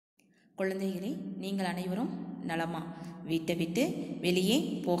குழந்தைகளே, நீங்கள் அனைவரும் நலமா? வீட்டை விட்டு வெளியே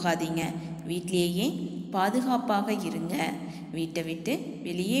போகாதீங்க. வீட்டிலேயே பாதுகாப்பாக இருங்க. வீட்டை விட்டு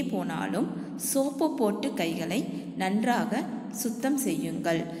வெளியே போனாலும் சோப்பு போட்டு கைகளை நன்றாக சுத்தம்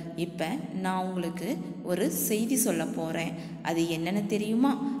செய்யுங்கள். இப்போ நான் உங்களுக்கு ஒரு செய்தி சொல்ல போகிறேன். அது என்னென்னு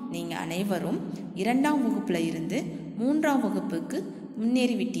தெரியுமா? நீங்கள் அனைவரும் 2ஆம் வகுப்பில் இருந்து 3ஆம் வகுப்புக்கு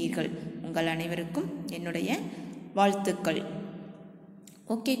முன்னேறிவிட்டீர்கள். உங்கள் அனைவருக்கும் என்னுடைய வாழ்த்துக்கள்.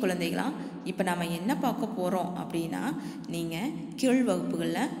 ஓகே குழந்தைகளா, இப்போ நம்ம என்ன பார்க்க போகிறோம் அப்படின்னா, நீங்கள் கீழ்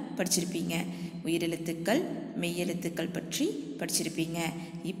வகுப்புகளில் படிச்சிருப்பீங்க. உயிரெழுத்துக்கள், மெய்யெழுத்துக்கள் பற்றி படிச்சிருப்பீங்க.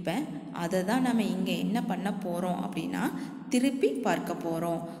 இப்போ அதை தான் நம்ம இங்கே என்ன பண்ண போகிறோம் அப்படின்னா திருப்பி பார்க்க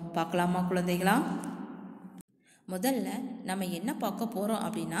போகிறோம். பார்க்கலாமா குழந்தைகளா? முதல்ல நம்ம என்ன பார்க்க போகிறோம்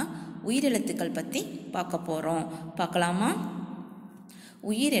அப்படின்னா உயிரெழுத்துக்கள் பற்றி பார்க்க போகிறோம். பார்க்கலாமா?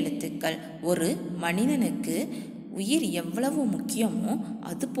 உயிரெழுத்துக்கள். ஒரு மனிதனுக்கு உயிர் எவ்வளவு முக்கியமோ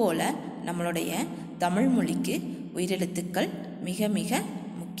அதுபோல் நம்மளுடைய தமிழ் மொழிக்கு உயிரெழுத்துக்கள் மிக மிக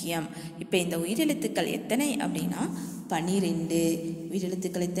முக்கியம். இப்போ இந்த உயிரெழுத்துக்கள் எத்தனை அப்படின்னா 12.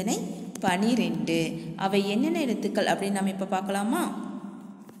 உயிரெழுத்துக்கள் எத்தனை? 12. அவை என்னென்ன எழுத்துக்கள் அப்படின்னு நம்ம இப்போ பார்க்கலாமா?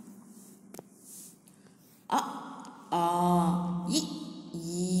 அ, ஆ, இ,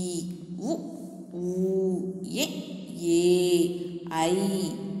 ஈ, உ, ஊ, எ, ஏ, ஐ,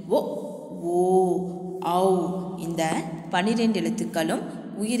 ஒ, ஓ, ஔ. இந்த 12 எழுத்துக்களும்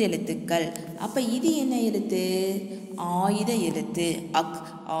உயிரெழுத்துக்கள். அப்போ இது என்ன எழுத்து? ஆயுத எழுத்து அக்.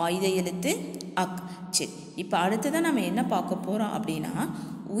 ஆயுத எழுத்து அக். சரி, இப்போ அடுத்ததான் நம்ம என்ன பார்க்க போகிறோம் அப்படின்னா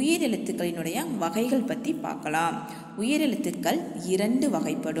உயிரெழுத்துக்களினுடைய வகைகள் பற்றி பார்க்கலாம். உயிரெழுத்துக்கள் 2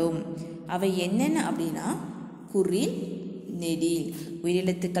 வகைப்படும். அவை என்னென்ன அப்படின்னா குறில், நெடில்.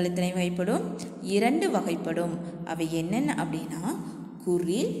 உயிரெழுத்துக்கள் எத்தனை வகைப்படும்? 2 வகைப்படும். அவை என்னென்ன அப்படின்னா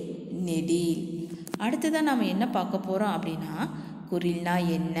குறில், நெடில். அடுத்ததான் நாம் என்ன பார்க்க போகிறோம் அப்படின்னா குறில்னா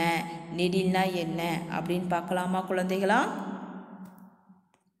என்ன, நெடில்னா என்ன அப்படின்னு பார்க்கலாமா குழந்தைகளா?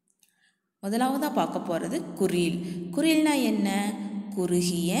 முதலாவதாக பார்க்க போகிறது குறில். குறில்னா என்ன?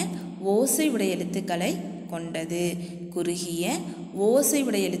 குறுகிய ஓசை உடைய எழுத்துக்களை கொண்டது. குறுகிய ஓசை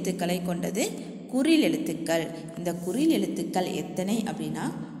உடைய எழுத்துக்களை கொண்டது குறில் எழுத்துக்கள். இந்த குறில் எழுத்துக்கள் எத்தனை அப்படின்னா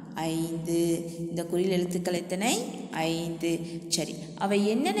 5. இந்த குறில் எழுத்துக்கள் எத்தனை? 5. சரி, அவை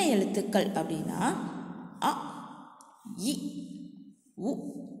என்னென்ன எழுத்துக்கள் அப்படின்னா அ, இ, உ,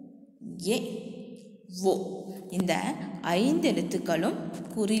 எ, ஓ. இந்த 5 எழுத்துக்களும்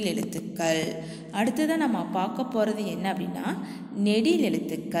குறில் எழுத்துக்கள். அடுத்ததான் நம்ம பார்க்க போகிறது என்ன அப்படின்னா நெடில்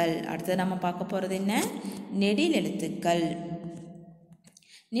எழுத்துக்கள். அடுத்தது நம்ம பார்க்க போகிறது என்ன? நெடில் எழுத்துக்கள்.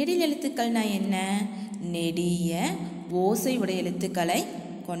 நெடில் எழுத்துக்கள்னா என்ன? நெடிய ஓசை உடைய எழுத்துக்களை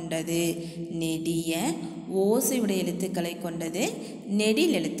கொண்டது. நெடிய ஓசை உடைய எழுத்துக்களை கொண்டது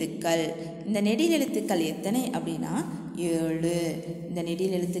நெடில் எழுத்துக்கள். இந்த நெடில் எழுத்துக்கள் எத்தனை அப்படின்னா 7. இந்த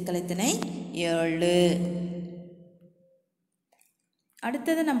நெடில் எழுத்துக்கள் எத்தனை? 7.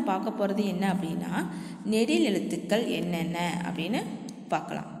 அடுத்தது நம்ம பார்க்க போகிறது என்ன அப்படின்னா நெடில் எழுத்துக்கள் என்னென்ன அப்படின்னு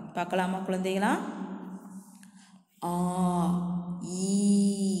பார்க்கலாமா குழந்தைகளா? ஆ, ஈ,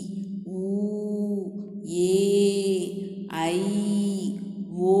 ஊ, ஏ, ஐ,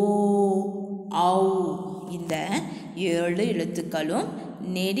 ஓ, ஔ. இந்த 7 எழுத்துக்களும்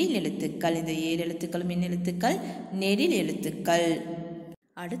நெடில் எழுத்துக்கள். இந்த 7 எழுத்துக்களும் என்ன எழுத்துக்கள்? நெடில் எழுத்துக்கள்.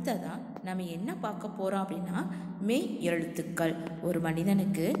 அடுத்ததாக நம்ம என்ன பார்க்க போகிறோம் அப்படின்னா மெய் எழுத்துக்கள். ஒரு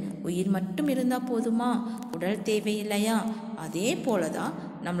மனிதனுக்கு உயிர் மட்டும் இருந்தால் போதுமா? உடல் தேவையில்லையா? அதே போல தான்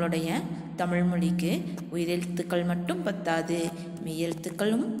நம்மளுடைய தமிழ் மொழிக்கு உயிரெழுத்துக்கள் மட்டும் பத்தாது,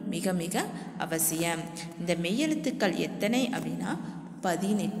 மெய்யெழுத்துக்களும் மிக மிக அவசியம். இந்த மெய்யெழுத்துக்கள் எத்தனை அப்படின்னா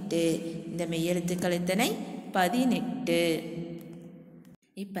 18. இந்த மெய்யெழுத்துக்கள் எத்தனை? 18.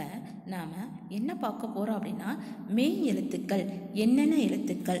 இப்போ நாம் என்ன பார்க்க போகிறோம் அப்படின்னா மெய் எழுத்துக்கள் என்னென்ன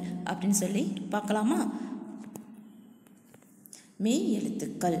எழுத்துக்கள் அப்படின்னு சொல்லி பார்க்கலாமா? மெய்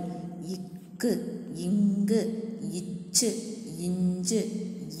எழுத்துக்கள் இக்கு, இங்கு, இச்சு, இஞ்சு,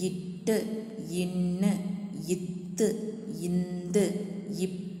 இட்டு, இன்னு, இத்து, இந்து,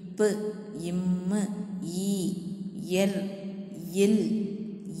 இப்பு, இம்மு, ஈ, எர், இல்,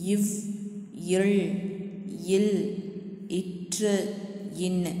 இவ், இல், இல், இற்று,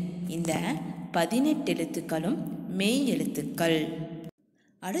 இன். இந்த 18 எழுத்துக்களும் மெய் எழுத்துக்கள்.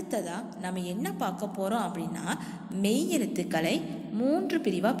 அடுத்ததாக நம்ம என்ன பார்க்க போகிறோம் அப்படின்னா மெய் எழுத்துக்களை 3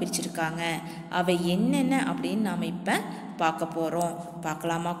 பிரிவாக பிரிச்சிருக்காங்க. அவை என்னென்ன அப்படின்னு நாம் இப்போ பார்க்க போகிறோம்.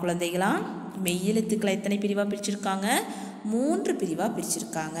 பார்க்கலாமா குழந்தைகளா? மெய் எழுத்துக்களை எத்தனை பிரிவாக பிரிச்சிருக்காங்க? 3 பிரிவாக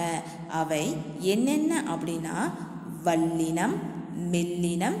பிரிச்சிருக்காங்க. அவை என்னென்ன அப்படின்னா வல்லினம்,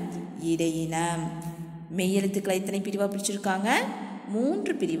 மெல்லினம், இடையினம். மெய் எழுத்துக்களை எத்தனை பிரிவாக பிரிச்சிருக்காங்க?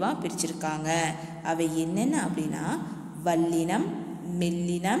 3 பிரிவாக பிரிச்சிருக்காங்க. அவை என்னென்ன அப்படின்னா வல்லினம்,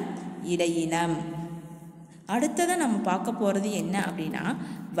 மெல்லினம், இடையினம். அடுத்ததாக நம்ம பார்க்க போகிறது என்ன அப்படின்னா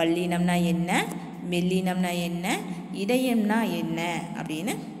வல்லினம்னா என்ன, மெல்லினம்னா என்ன, இடையம்னா என்ன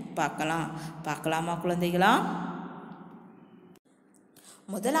அப்படின்னு பார்க்கலாமா குழந்தைகளா?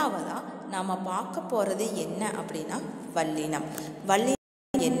 முதலாவதாக நாம் பார்க்க போகிறது என்ன அப்படின்னா வல்லினம்.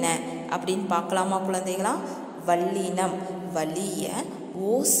 வல்லினம் என்ன அப்படின்னு பார்க்கலாமா குழந்தைகளா? வல்லினம் வலிய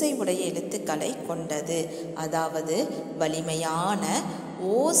ஓசை உடைய எழுத்துக்களை கொண்டது. அதாவது வலிமையான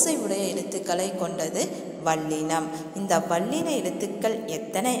ஓசை உடைய எழுத்துக்களை கொண்டது வல்லினம். இந்த வல்லின எழுத்துக்கள்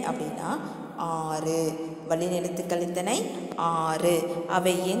எத்தனை அப்படின்னா 6. வல்லின எழுத்துக்கள் எத்தனை? 6.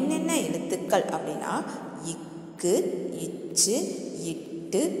 அவை என்னென்ன எழுத்துக்கள் அப்படின்னா இக்கு, இச்சு,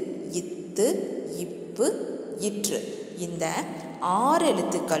 இட்டு, இத்து, இப்பு, இற்று. இந்த 6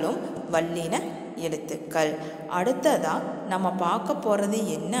 எழுத்துக்களும் வல்லின எழுத்துக்கள். அடுத்ததாக நம்ம பார்க்க போகிறது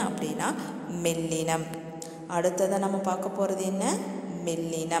என்ன அப்படின்னா மெல்லினம். அடுத்ததாக நம்ம பார்க்க போகிறது என்ன?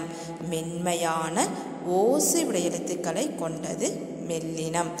 மெல்லினம். மென்மையான ஓசை உடைய எழுத்துக்களை கொண்டது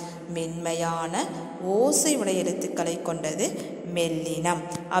மெல்லினம். மென்மையான ஓசை உடைய எழுத்துக்களை கொண்டது மெல்லினம்.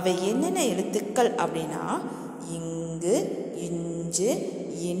 அவை என்னென்ன எழுத்துக்கள் அப்படின்னா இங்கு, இஞ்சு,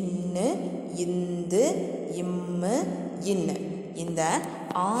 இன்னு, இந்து, இம்மு, இன்னு. இந்த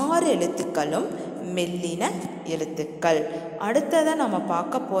 6 எழுத்துக்களும் மெல்லின எழுத்துக்கள். அடுத்ததாக நம்ம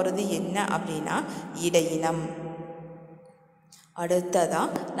பார்க்க போகிறது என்ன அப்படின்னா இடையினம்.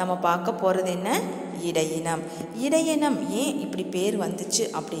 அடுத்ததாக நம்ம பார்க்க போகிறது என்ன? இடையினம். இடையினம் ஏன் இப்படி பேர் வந்துச்சு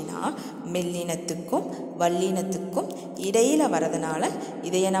அப்படின்னா மெல்லினத்துக்கும் வல்லினத்துக்கும் இடையில் வரதுனால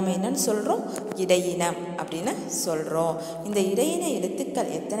இதையை நம்ம என்னன்னு சொல்கிறோம்? இடையினம் அப்படின்னு சொல்கிறோம். இந்த இடையின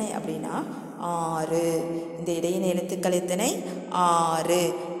எழுத்துக்கள் எத்தனை அப்படின்னா 6. இந்த இடையின எழுத்துக்கள் எத்தனை? 6.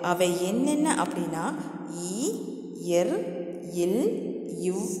 அவை என்னென்ன அப்படின்னா இ, எர், இல்,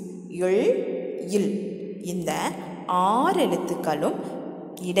 இவ், இல், இல். இந்த 6 எழுத்துக்களும்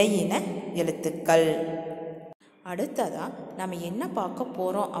இடையின எழுத்துக்கள். அடுத்ததாக நம்ம என்ன பார்க்க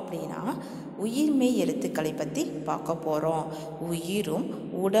போகிறோம் அப்படின்னா உயிர்மெய் எழுத்துக்களை பற்றி பார்க்க போகிறோம். உயிரும்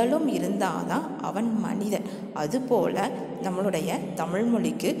உடலும் இருந்தால் தான் அவன் மனிதன். அதுபோல் நம்மளுடைய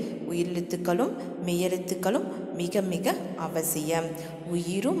தமிழ்மொழிக்கு உயிரெழுத்துக்களும் மெய்யெழுத்துக்களும் மிக மிக அவசியம்.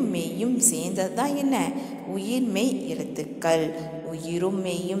 உயிரும் மெய்யும் சேர்ந்தது தான் என்ன? உயிர்மெய் எழுத்துக்கள். உயிரும்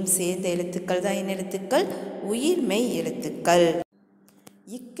மெய்யும் சேர்ந்த எழுத்துக்கள் தான் என்ன எழுத்துக்கள்? உயிர்மெய் எழுத்துக்கள்.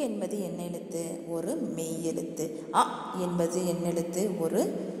 இக் என்பது என்ன எழுத்து? ஒரு மெய் எழுத்து. அ என்பது என்ன எழுத்து? ஒரு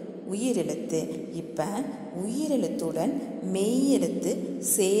உயிரெழுத்து. இப்போ உயிரெழுத்துடன் மெய் எழுத்து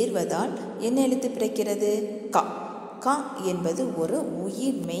சேர்வதால் என்ன எழுத்து பிறக்கிறது? க. க என்பது ஒரு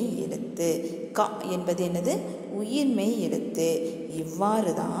உயிர்மெய் எழுத்து. க என்பது என்னது? உயிர்மெய் எழுத்து.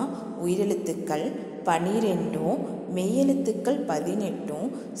 இவ்வாறு தான் உயிரெழுத்துக்கள் 12 மெய்யெழுத்துக்கள் 18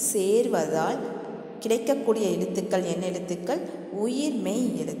 சேர்வதால் கிடைக்கக்கூடிய எழுத்துக்கள் என்ன எழுத்துக்கள்? உயிர்மெய்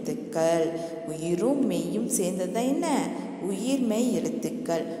எழுத்துக்கள். உயிரும் மெய்யும் சேர்ந்தது தான் என்ன? உயிர்மெய்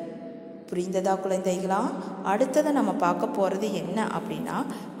எழுத்துக்கள். புரிந்ததா குழந்தைகளா? அடுத்ததை நம்ம பார்க்க போகிறது என்ன அப்படின்னா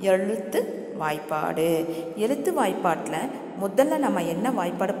எழுத்து வாய்ப்பாடு. எழுத்து வாய்ப்பாட்டில் முதல்ல நம்ம என்ன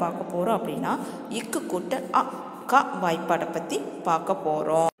வாய்ப்பாடு பார்க்க போகிறோம் அப்படின்னா இக்கு கூட்டல் அ க வாய்ப்பாடை பற்றி பார்க்க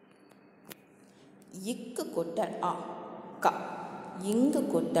போகிறோம். இக்கு கூட்டல் அ க, இங்கு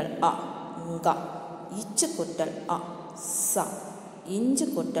கூட்டல் அ ங்க, இச்சு கூட்டல் அ ச, இஞ்சு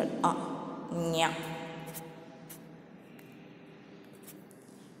கூட்டல் அ ஞ,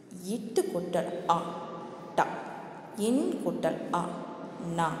 இட்டு கூட்டல் அ ட, இன் கூட்டல் அ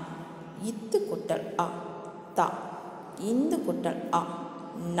ந, இத்து கூட்டல் அ த, இந்து கூட்டல் அ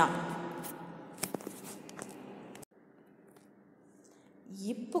ந,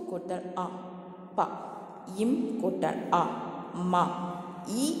 இப்பு கூட்டல் அ ப, இம் கூட்டல் அ ம,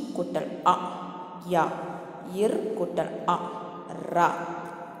 ஈ கூட்டல் அ ய, இர் கூட்டல் அ ர,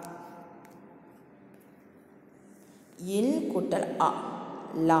 இல் கூட்டல் அ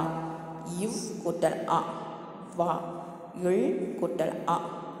ல, இவ் கூட்டல் அ வ, இல் கூட்டல் அ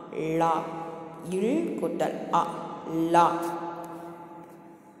ல, இல் கூட்டல் அ ல,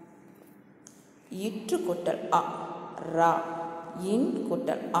 இற்று கூட்டல் அ ர, இன்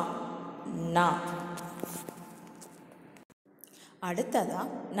கூட்டல் அ ந. அடுத்ததாக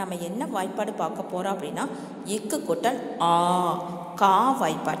நம்ம என்ன வாய்ப்பாடு பார்க்க போகிறோம் அப்படின்னா இக்கு கூட்டல் ஆ கா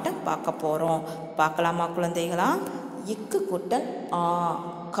வாய்ப்பாட்டை பார்க்க போகிறோம். பார்க்கலாமா குழந்தைகளா? இக்கு கூட்டல் ஆ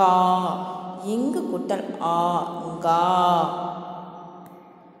கா, இங்கு கூட்டல் ஆ கா,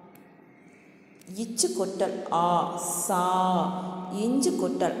 இச்சு கூட்டல் ஆ சா, இஞ்சு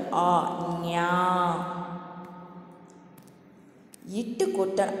கூட்டல் ஆ ஞா, இட்டு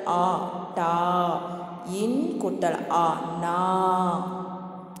கூட்டல் ஆ டா, இன் கூட்டல் ஆ நா,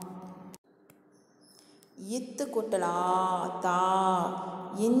 இத்து கூட்டல் ஆ தா,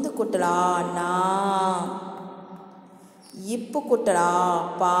 இந்து கூட்டலா நா, இப்பு கூட்டலா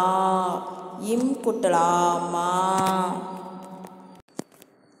பா, இம் கூட்டலா மா,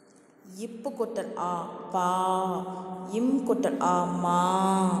 இப்பு கூட்டல் ஆ பா, இம் கூட்டல் ஆ மா,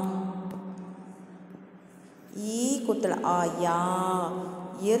 ஈ கூட்டல் ஆ யா,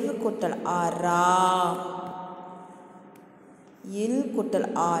 இர் கூட்டல் ஆ ரா, இல் கூட்டல்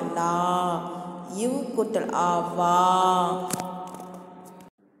ஆ லா, இவ் கூட்டல் ஆ வா,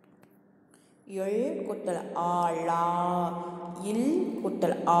 எள் கூட்டல் ஆ லா, இல்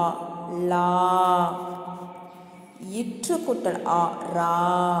கூட்டல் ஆ லா, இற்று கூட்டல் ஆ ரா,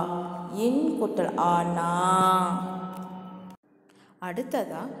 இன் கூட்டல் ஆ நா.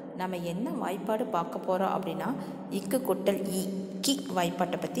 அடுத்ததா நம்ம என்ன வாய்ப்பாடு பார்க்க போகிறோம் அப்படின்னா இக்கு கூட்டல் இ கி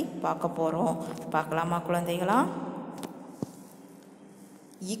வாய்ப்பாட்டை பற்றி பார்க்க போகிறோம். பார்க்கலாமா குழந்தைகளா?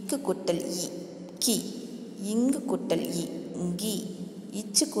 இக்கு கூட்டல் இ கி, இங்கு கூட்டல் இ கி,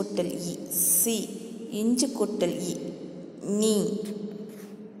 இச்சு கூட்டல் இ சி, இஞ்சு கூட்டல் இ நீ,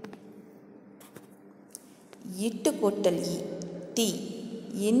 இட்டு கூட்டல் இ டி,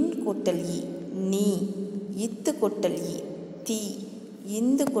 இன் கூட்டல் இ நீ, இத்து கூட்டல் இ தி,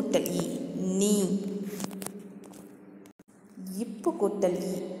 இந்து கூட்டல் இ நீ, இப்பு கூட்டல்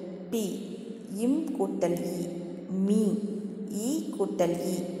இ பி, இம் கூட்டல் இ மீ, ஈ கூட்டல்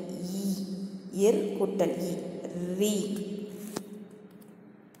இ ஈ, இர் கூட்டல் இ ரி,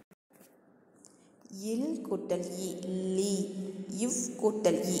 இல் கூட்டல் இ லி, இவ்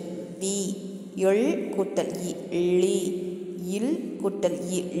கூட்டல் இ வி, எள் கூட்டல் இ லி, இல் கூட்டல்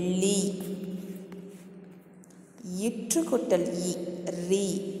இ லி, இற்று கூட்டல் இ ரி,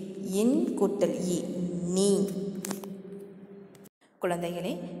 இன் கூட்டல் இ நீ.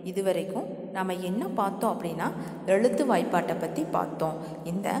 குழந்தைகளே, இதுவரைக்கும் நாம் என்ன பார்த்தோம் அப்படின்னா எழுத்து வாய்ப்பாட்டை பற்றி பார்த்தோம்.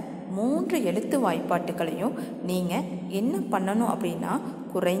 இந்த 3 எழுத்து வாய்ப்பாட்டுகளையும் நீங்கள் என்ன பண்ணணும் அப்படின்னா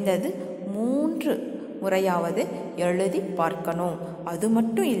குறைந்தது 3 முறையாவது எழுதி பார்க்கணும். அது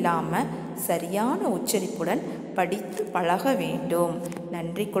மட்டும் இல்லாமல் சரியான உச்சரிப்புடன் படித்து பழக வேண்டும்.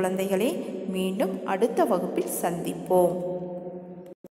 நன்றி குழந்தைகளே. மீண்டும் அடுத்த வகுப்பில் சந்திப்போம்.